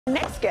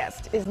Next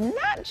guest is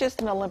not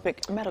just an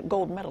Olympic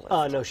gold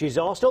medalist. No, she's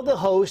also the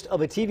host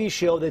of a TV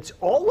show that's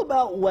all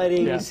about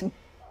weddings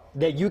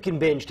that you can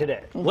binge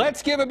today.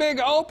 Let's give a big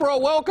Oprah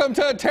welcome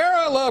to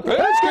Tara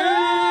Lipinski!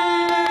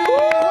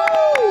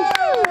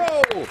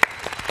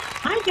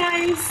 Hi,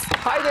 guys.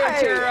 Hi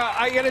there, Tara.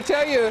 I got to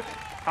tell you,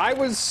 I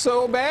was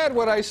so bad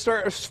when I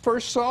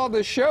first saw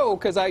the show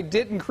because I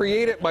didn't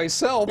create it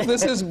myself.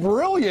 This is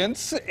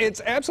brilliant. It's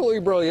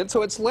absolutely brilliant.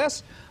 So it's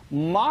less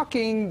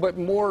mocking but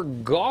more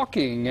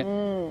gawking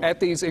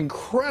at these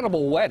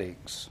incredible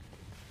weddings.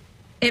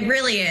 It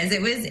really is.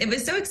 It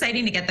was so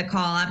exciting to get the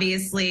call.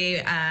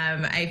 Obviously,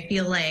 I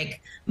feel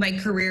like my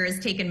career has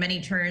taken many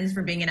turns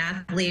from being an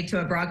athlete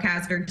to a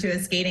broadcaster to a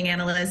skating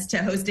analyst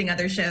to hosting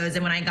other shows.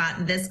 And when I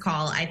got this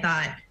call, I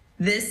thought,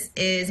 this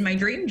is my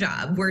dream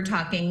job. We're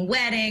talking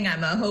wedding.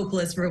 I'm a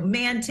hopeless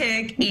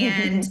romantic.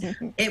 And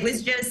it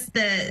was just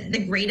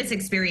the greatest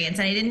experience.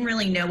 And I didn't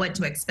really know what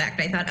to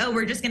expect. I thought, oh,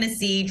 we're just going to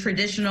see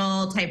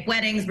traditional type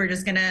weddings. We're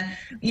just going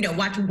to,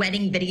 watch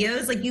wedding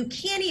videos. Like, you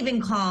can't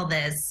even call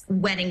this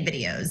wedding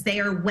videos.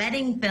 They are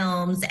wedding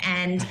films.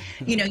 And,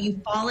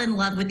 you fall in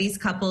love with these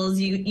couples.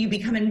 You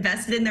become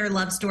invested in their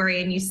love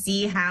story and you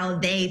see how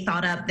they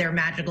thought up their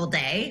magical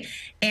day.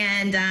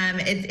 And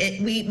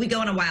we go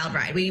on a wild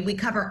ride. We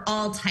cover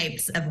all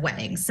types of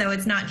weddings. So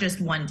it's not just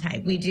one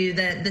type. We do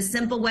the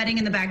simple wedding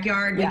in the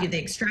backyard. We do the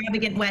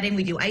extravagant wedding.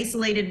 We do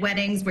isolated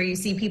weddings where you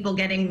see people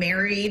getting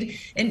married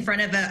in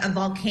front of a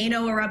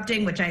volcano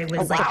erupting, which I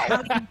was like,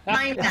 how do you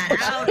find that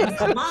out? Is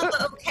the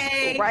lava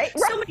okay? Right.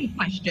 So many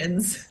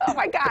questions. Oh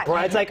my God. The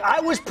bride's like,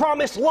 I was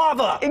promised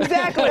lava.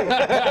 Exactly.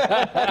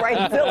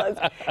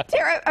 Bridezillas.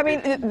 Tara, I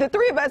mean, the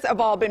three of us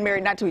have all been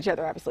married, not to each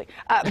other, obviously,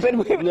 but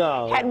we've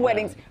had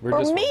weddings.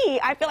 For me,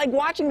 I feel like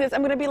watching this, I'm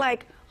going to be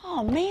like,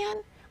 oh man,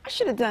 I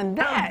should have done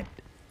that.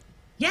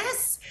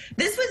 Yes,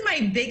 this was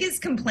my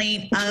biggest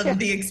complaint of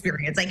the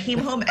experience. I came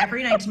home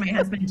every night to my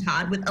husband,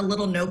 Todd, with a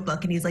little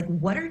notebook, and he's like,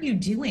 what are you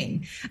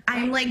doing?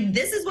 I'm like,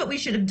 this is what we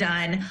should have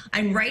done.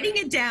 I'm writing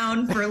it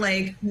down for,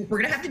 like, we're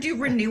going to have to do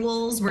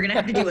renewals. We're going to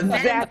have to do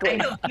events. I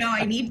don't know.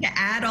 I need to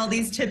add all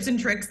these tips and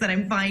tricks that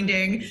I'm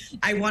finding.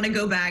 I want to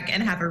go back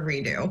and have a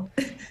redo.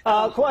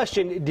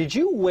 Question, did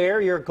you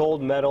wear your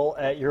gold medal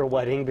at your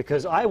wedding?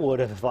 Because I would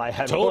have if I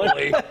had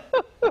one.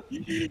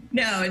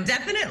 No,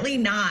 definitely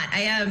not.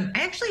 I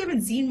actually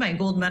haven't seen my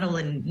gold medal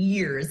in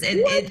years.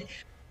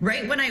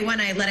 Right when I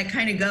won, I let it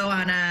kind of go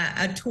on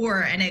a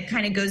tour, and it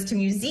kind of goes to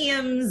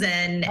museums,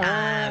 and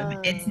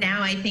it's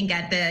now, I think,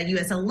 at the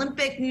U.S.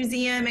 Olympic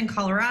Museum in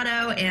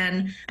Colorado,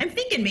 and I'm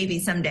thinking maybe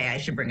someday I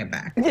should bring it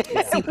back.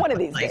 One of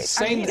these days.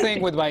 Same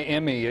thing with my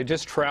Emmy. It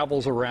just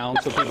travels around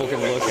so people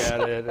can look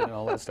at it and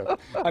all that stuff.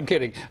 I'm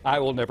kidding. I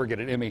will never get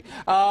an Emmy.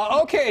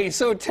 Okay,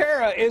 so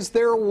Tara, is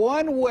there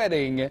one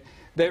wedding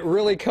that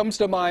really comes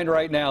to mind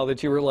right now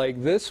that you were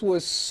like, this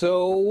was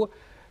so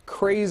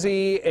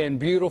crazy and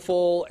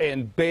beautiful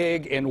and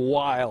big and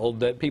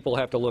wild that people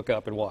have to look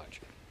up and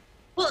watch?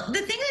 Well,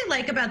 the thing I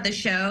like about the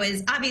show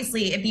is,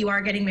 obviously, if you are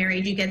getting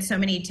married, you get so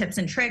many tips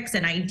and tricks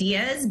and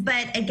ideas.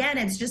 But again,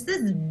 it's just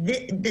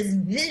this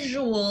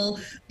visual,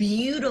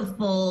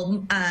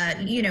 beautiful,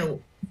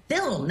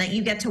 film that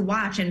you get to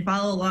watch and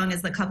follow along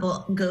as the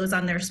couple goes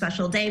on their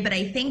special day. But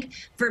I think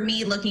for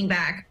me, looking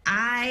back,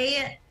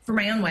 for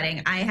my own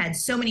wedding, I had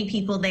so many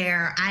people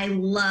there. I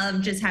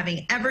love just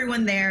having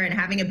everyone there and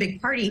having a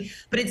big party.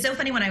 But it's so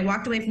funny, when I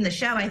walked away from the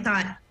show, I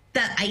thought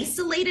the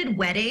isolated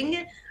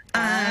wedding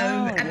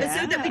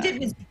episode that we did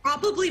was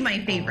probably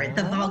my favorite.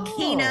 The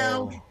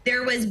volcano.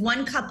 There was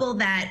one couple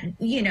that,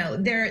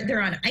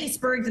 they're on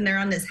icebergs and they're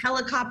on this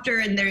helicopter,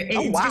 and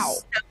it's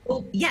just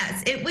so,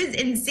 yes, it was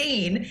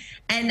insane.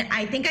 And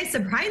I think I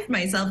surprised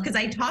myself because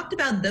I talked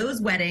about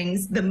those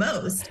weddings the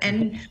most.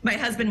 And my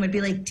husband would be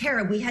like,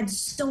 Tara, we had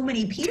so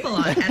many people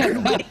on at our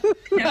wedding.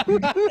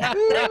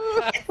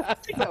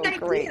 So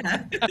great.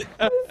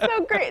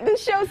 So great.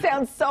 This show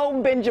sounds so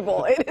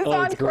bingeable. It is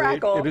on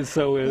Crackle. It is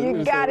so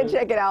You got to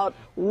check it out.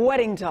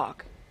 Wedding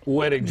Talk.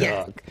 Wedding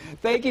Talk.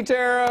 Thank you,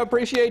 Tara.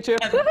 Appreciate you.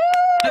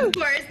 Of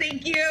course.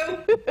 Thank you.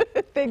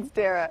 Thanks,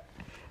 Tara.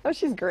 Oh,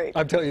 she's great.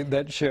 I'm telling you,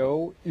 that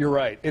show, you're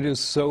right. It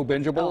is so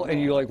bingeable, and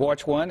you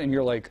watch one, and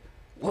you're like,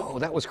 whoa,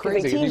 that was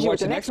crazy. And you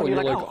watch the next one,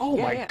 you're like, oh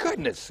my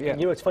goodness. Yeah.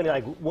 It's funny,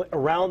 like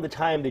around the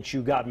time that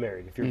you got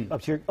married, if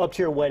you're up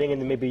to your wedding,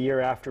 and then maybe a year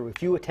after,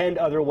 if you attend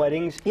other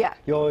weddings,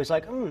 you're always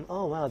like,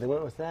 oh wow, they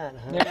went with that.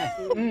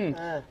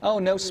 Huh? Oh,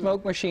 no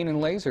smoke machine and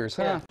lasers,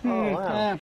 huh? Oh wow.